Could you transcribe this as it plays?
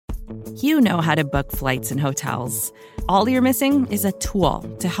You know how to book flights and hotels. All you're missing is a tool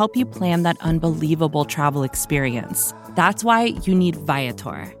to help you plan that unbelievable travel experience. That's why you need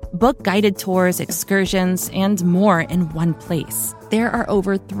Viator. Book guided tours, excursions, and more in one place. There are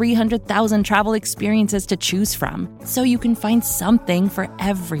over 300,000 travel experiences to choose from, so you can find something for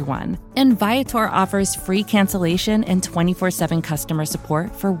everyone. And Viator offers free cancellation and 24/7 customer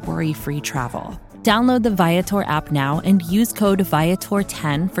support for worry-free travel. Download the Viator app now and use code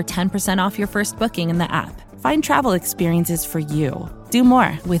Viator10 for 10% off your first booking in the app. Find travel experiences for you. Do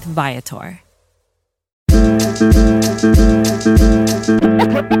more with Viator.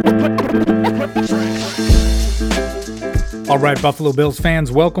 All right, Buffalo Bills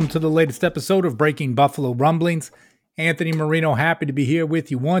fans, welcome to the latest episode of Breaking Buffalo Rumblings. Anthony Marino, happy to be here with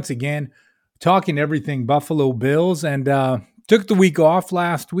you once again, talking everything Buffalo Bills. And took the week off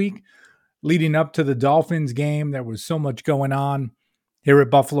last week, leading up to the Dolphins game. There was so much going on here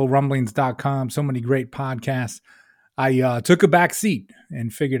at BuffaloRumblings.com, so many great podcasts. I took a back seat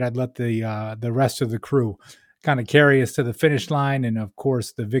and figured I'd let the rest of the crew kind of carry us to the finish line. And, of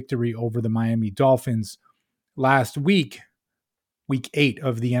course, the victory over the Miami Dolphins last week, week 8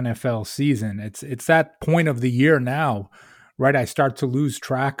 of the NFL season. It's that point of the year now, right? I start to lose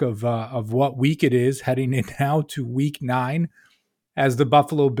track of what week it is, heading in now to week 9, as the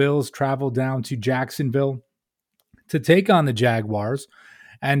Buffalo Bills travel down to Jacksonville to take on the Jaguars.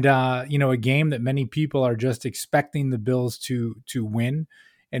 And, a game that many people are just expecting the Bills to win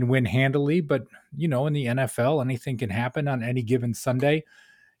and win handily. But, in the NFL, anything can happen on any given Sunday.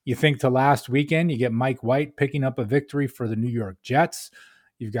 You think to last weekend, you get Mike White picking up a victory for the New York Jets.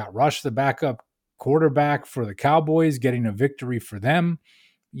 You've got Rush, the backup quarterback for the Cowboys, getting a victory for them.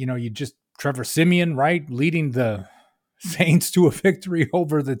 Trevor Siemian, right, leading the Saints to a victory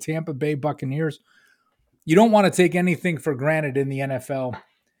over the Tampa Bay Buccaneers. You don't want to take anything for granted in the NFL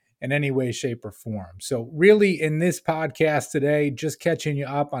in any way, shape, or form. So really, in this podcast today, just catching you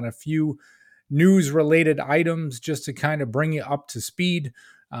up on a few news-related items just to kind of bring you up to speed,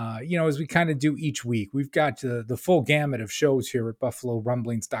 as we kind of do each week. We've got the full gamut of shows here at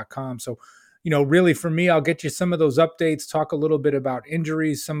BuffaloRumblings.com. So, really for me, I'll get you some of those updates, talk a little bit about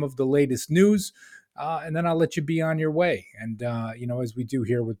injuries, some of the latest news, and then I'll let you be on your way. And, as we do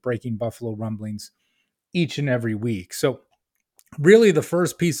here with Breaking Buffalo Rumblings each and every week. So really the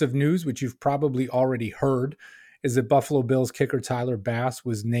first piece of news, which you've probably already heard, is that Buffalo Bills kicker Tyler Bass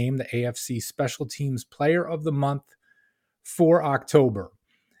was named the AFC Special Teams Player of the Month for October.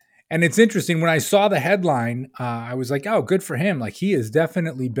 And it's interesting, when I saw the headline, I was like, oh, good for him. Like, he has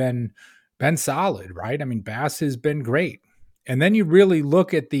definitely been solid, right? I mean, Bass has been great. And then you really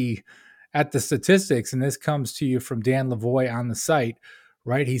look at the statistics, and this comes to you from Dan Lavoie on the site,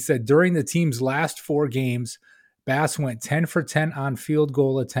 right? He said during the team's last 4 games, Bass went 10 for 10 on field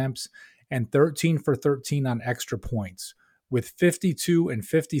goal attempts and 13 for 13 on extra points, with 52 and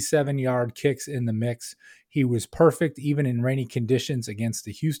 57-yard kicks in the mix. He was perfect even in rainy conditions against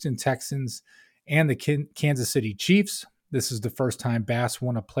the Houston Texans and the Kansas City Chiefs. This is the first time Bass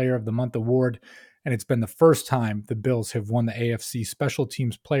won a Player of the Month award, and it's been the first time the Bills have won the AFC Special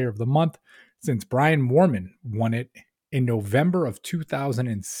Teams Player of the Month since Brian Moorman won it in November of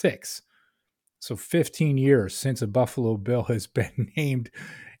 2006. So 15 years since a Buffalo Bill has been named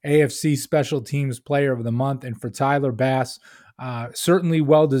AFC Special Teams Player of the Month. And for Tyler Bass, certainly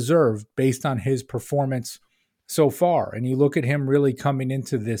well-deserved based on his performance so far. And you look at him really coming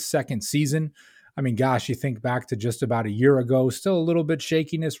into this second season. I mean, gosh, you think back to just about a year ago, still a little bit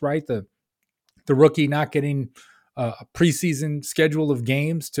shakiness, right? The rookie not getting a preseason schedule of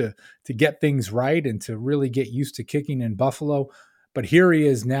games to get things right and to really get used to kicking in Buffalo. But here he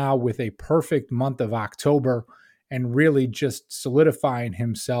is now with a perfect month of October and really just solidifying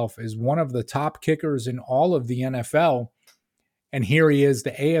himself as one of the top kickers in all of the NFL. And here he is,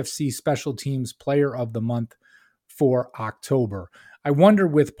 the AFC Special Teams Player of the Month for October. I wonder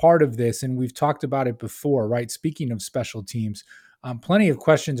with part of this, and we've talked about it before, right? Speaking of special teams, plenty of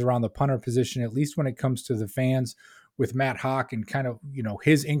questions around the punter position, at least when it comes to the fans, with Matt Haack and kind of,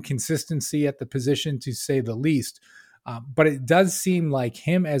 his inconsistency at the position, to say the least. But it does seem like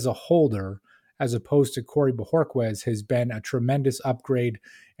him as a holder, as opposed to Corey Bojorquez, has been a tremendous upgrade,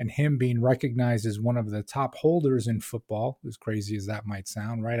 and him being recognized as one of the top holders in football, as crazy as that might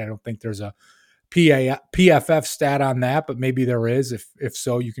sound, right? I don't think there's a PFF stat on that, but maybe there is. If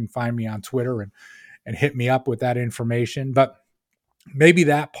so, you can find me on Twitter and hit me up with that information. But maybe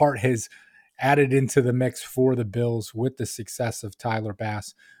that part has added into the mix for the Bills with the success of Tyler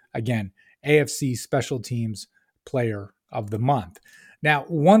Bass. Again, AFC Special Teams Player of the Month. Now,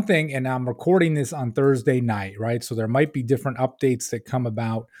 one thing, and I'm recording this on Thursday night, right? So there might be different updates that come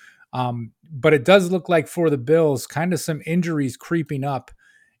about But it does look like for the Bills, kind of some injuries creeping up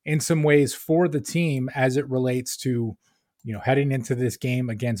in some ways for the team as it relates to, heading into this game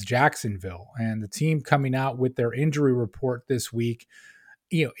against Jacksonville. And the team coming out with their injury report this week,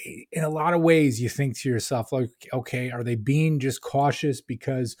 in a lot of ways you think to yourself, like, okay, are they being just cautious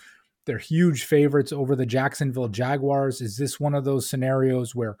because they're huge favorites over the Jacksonville Jaguars? Is this one of those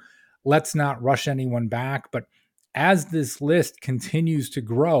scenarios where let's not rush anyone back? But as this list continues to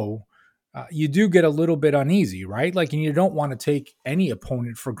grow, you do get a little bit uneasy, right? Like, and you don't want to take any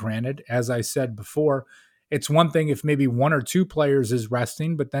opponent for granted. As I said before, it's one thing if maybe one or two players is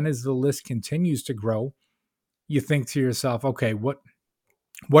resting, but then as the list continues to grow, you think to yourself, okay, what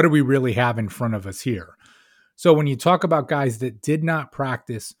do we really have in front of us here? So when you talk about guys that did not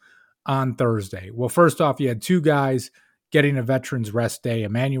practice on Thursday, well, first off, you had two guys getting a veterans rest day,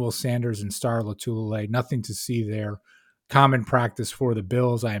 Emmanuel Sanders and Star Lotulelei. Nothing to see there. Common practice for the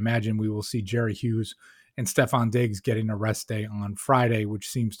Bills. I imagine we will see Jerry Hughes and Stephon Diggs getting a rest day on Friday, which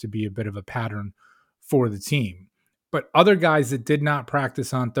seems to be a bit of a pattern for the team. But other guys that did not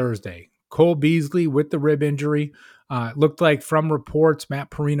practice on Thursday, Cole Beasley with the rib injury. It looked like from reports,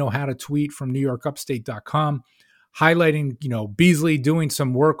 Matt Perino had a tweet from NewYorkUpstate.com highlighting, Beasley doing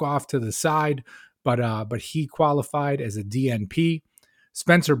some work off to the side, but he qualified as a DNP.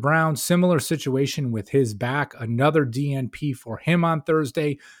 Spencer Brown, similar situation with his back, another DNP for him on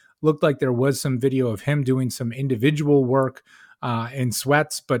Thursday. Looked like there was some video of him doing some individual work in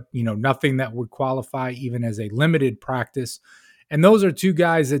sweats, but nothing that would qualify even as a limited practice. And those are two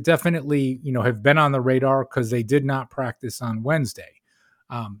guys that definitely, have been on the radar because they did not practice on Wednesday.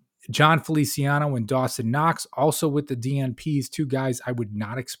 John Feliciano and Dawson Knox, also with the DNPs, two guys I would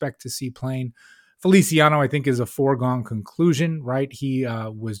not expect to see playing. Feliciano, I think, is a foregone conclusion, right? He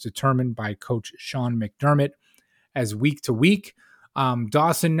was determined by Coach Sean McDermott as week to week.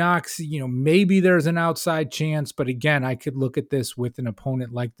 Dawson Knox, maybe there's an outside chance, but again, I could look at this with an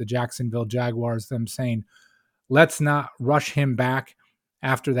opponent like the Jacksonville Jaguars, them saying, let's not rush him back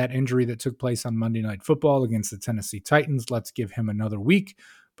after that injury that took place on Monday Night Football against the Tennessee Titans. Let's give him another week,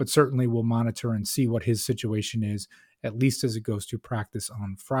 but certainly we'll monitor and see what his situation is, at least as it goes to practice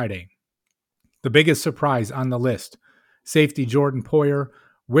on Friday. The biggest surprise on the list, safety Jordan Poyer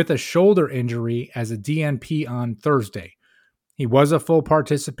with a shoulder injury as a DNP on Thursday. He was a full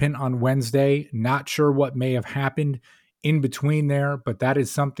participant on Wednesday. Not sure what may have happened in between there, but that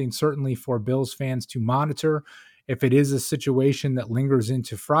is something certainly for Bills fans to monitor. If it is a situation that lingers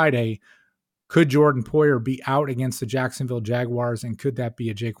into Friday, could Jordan Poyer be out against the Jacksonville Jaguars, and could that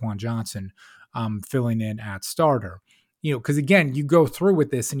be a Jaquan Johnson filling in at starter? Because again, you go through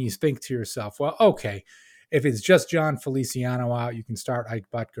with this and you think to yourself, well, okay, if it's just John Feliciano out, you can start Ike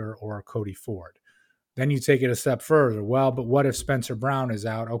Butker or Cody Ford. Then you take it a step further. Well, but what if Spencer Brown is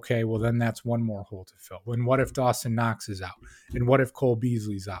out? Okay, well, then that's one more hole to fill. And what if Dawson Knox is out? And what if Cole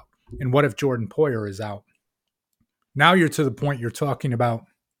Beasley's out? And what if Jordan Poyer is out? Now you're to the point you're talking about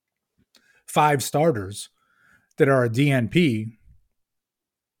 5 starters that are a DNP,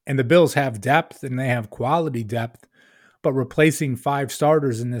 and the Bills have depth and they have quality depth, but replacing 5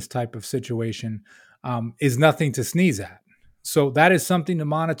 starters in this type of situation is nothing to sneeze at. So that is something to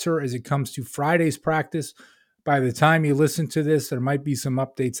monitor as it comes to Friday's practice. By the time you listen to this, there might be some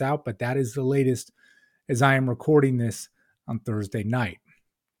updates out, but that is the latest as I am recording this on Thursday night.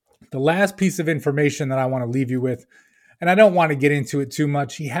 The last piece of information that I want to leave you with, and I don't want to get into it too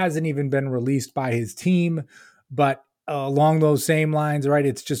much. He hasn't even been released by his team, but along those same lines, right?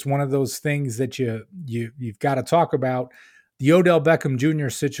 It's just one of those things that you've got to talk about. The Odell Beckham Jr.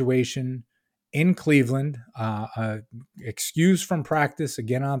 situation in Cleveland, excused from practice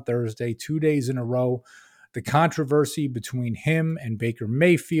again on Thursday, 2 days in a row. The controversy between him and Baker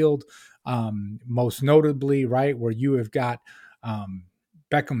Mayfield, most notably, right, where you have got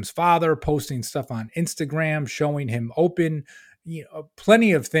Beckham's father posting stuff on Instagram, showing him open,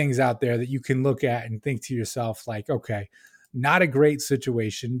 plenty of things out there that you can look at and think to yourself, like, okay, not a great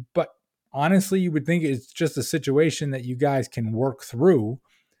situation, but honestly, you would think it's just a situation that you guys can work through,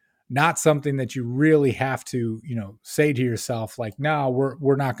 not something that you really have to, say to yourself, like, no,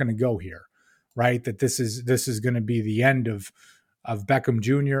 we're not going to go here, right? That this is going to be the end of Beckham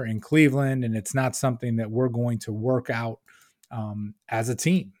Jr. in Cleveland, and it's not something that we're going to work out as a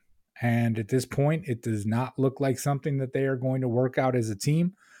team. And at this point, it does not look like something that they are going to work out as a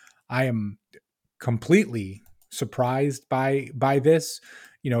team. I am completely surprised by this.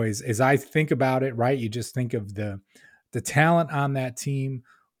 As I think about it, right, you just think of the talent on that team,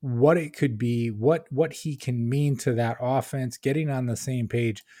 what it could be, what he can mean to that offense, getting on the same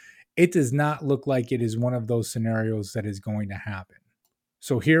page. It does not look like it is one of those scenarios that is going to happen.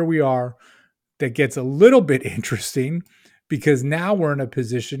 So here we are. That gets a little bit interesting because now we're in a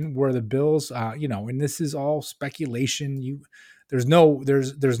position where the Bills, and this is all speculation. There's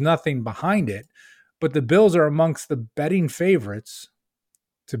nothing behind it, but the Bills are amongst the betting favorites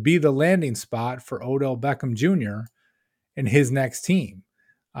to be the landing spot for Odell Beckham Jr. and his next team.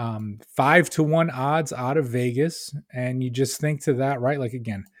 5-1 odds out of Vegas. And you just think to that, right? Like,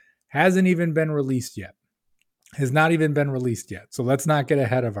 again, hasn't even been released yet. Has not even been released yet. So let's not get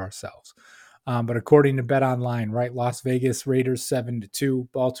ahead of ourselves. But according to BetOnline, right, Las Vegas Raiders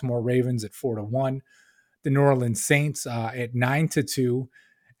 7-2, Baltimore Ravens at 4-1, the New Orleans Saints at 9-2,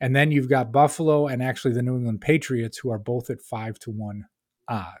 and then you've got Buffalo and actually the New England Patriots who are both at 5-1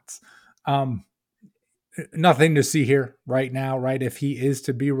 odds. Nothing to see here right now, right? If he is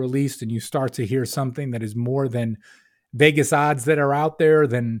to be released and you start to hear something that is more than Vegas odds that are out there,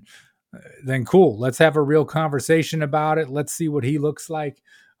 then cool. Let's have a real conversation about it. Let's see what he looks like.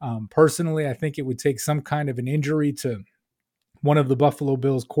 Personally, I think it would take some kind of an injury to one of the Buffalo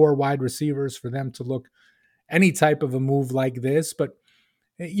Bills' core wide receivers for them to look any type of a move like this. But,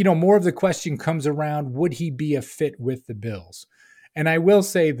 more of the question comes around, would he be a fit with the Bills? And I will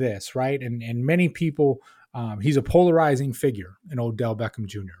say this, right? And many people, he's a polarizing figure in Odell Beckham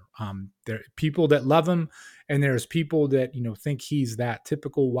Jr. There are people that love him, and there's people that, think he's that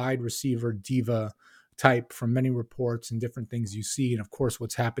typical wide receiver diva type from many reports and different things you see. And of course,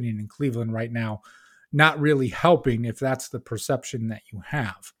 what's happening in Cleveland right now, not really helping if that's the perception that you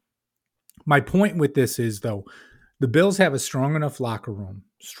have. My point with this is, though, the Bills have a strong enough locker room,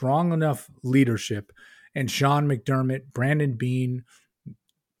 strong enough leadership, and Sean McDermott, Brandon Beane,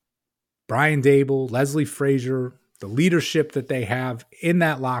 Brian Dable, Leslie Frazier, the leadership that they have in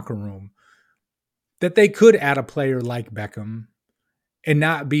that locker room, that they could add a player like Beckham and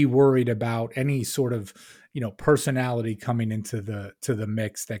not be worried about any sort of, personality coming into the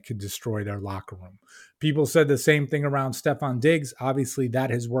mix that could destroy their locker room. People said the same thing around Stefon Diggs. Obviously, that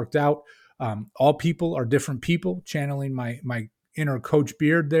has worked out. All people are different people, channeling my inner Coach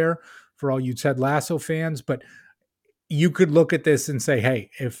Beard there for all you Ted Lasso fans. But you could look at this and say, hey,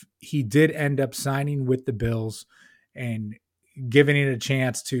 if he did end up signing with the Bills and giving it a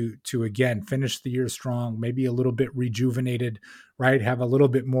chance to again finish the year strong, maybe a little bit rejuvenated, right? Have a little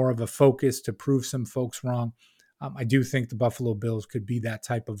bit more of a focus to prove some folks wrong. I do think the Buffalo Bills could be that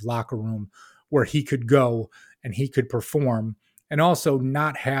type of locker room where he could go and he could perform and also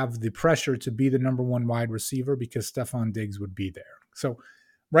not have the pressure to be the number one wide receiver because Stefon Diggs would be there. So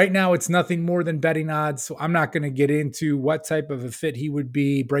right now it's nothing more than betting odds. So I'm not going to get into what type of a fit he would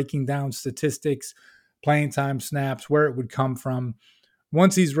be, breaking down statistics, playing time snaps, where it would come from.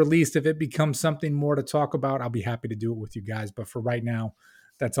 Once he's released, if it becomes something more to talk about, I'll be happy to do it with you guys. But for right now,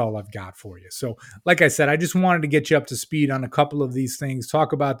 that's all I've got for you. So like I said, I just wanted to get you up to speed on a couple of these things,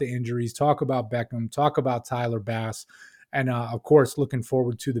 talk about the injuries, talk about Beckham, talk about Tyler Bass, and of course, looking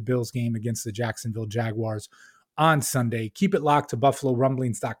forward to the Bills game against the Jacksonville Jaguars on Sunday. Keep it locked to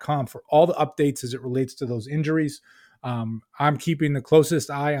BuffaloRumblings.com for all the updates as it relates to those injuries. I'm keeping the closest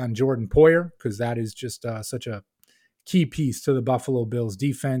eye on Jordan Poyer because that is just such a key piece to the Buffalo Bills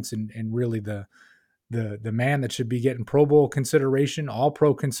defense and really the man that should be getting Pro Bowl consideration,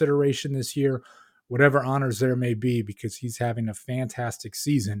 All-Pro consideration this year, whatever honors there may be, because he's having a fantastic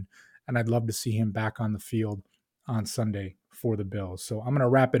season, and I'd love to see him back on the field on Sunday for the Bills. So I'm going to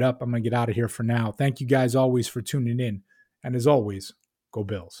wrap it up. I'm going to get out of here for now. Thank you guys always for tuning in, and as always, go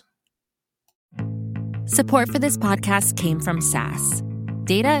Bills. Support for this podcast came from SAS.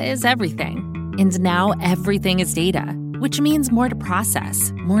 Data is everything, and now everything is data, which means more to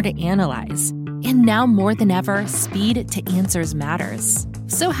process, more to analyze. And now more than ever, speed to answers matters.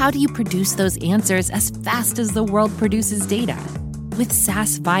 So how do you produce those answers as fast as the world produces data? With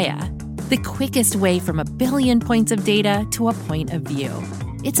SAS Viya, the quickest way from a billion points of data to a point of view.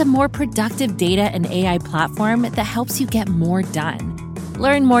 It's a more productive data and AI platform that helps you get more done.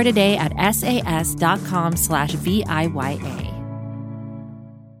 Learn more today at sas.com/VIYA.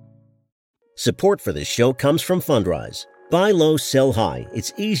 Support for this show comes from Fundrise. Buy low, sell high.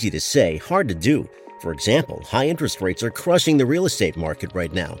 It's easy to say, hard to do. For example, high interest rates are crushing the real estate market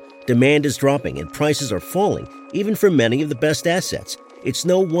right now. Demand is dropping and prices are falling, even for many of the best assets. It's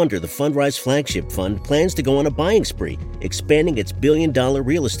no wonder the Fundrise Flagship Fund plans to go on a buying spree, expanding its billion-dollar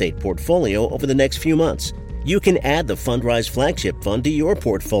real estate portfolio over the next few months. You can add the Fundrise Flagship Fund to your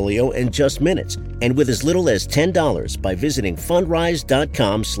portfolio in just minutes and with as little as $10 by visiting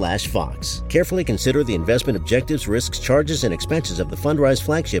fundrise.com/Fox. Carefully consider the investment objectives, risks, charges, and expenses of the Fundrise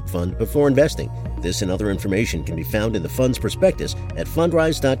Flagship Fund before investing. This and other information can be found in the fund's prospectus at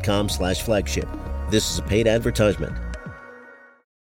fundrise.com/flagship. This is a paid advertisement.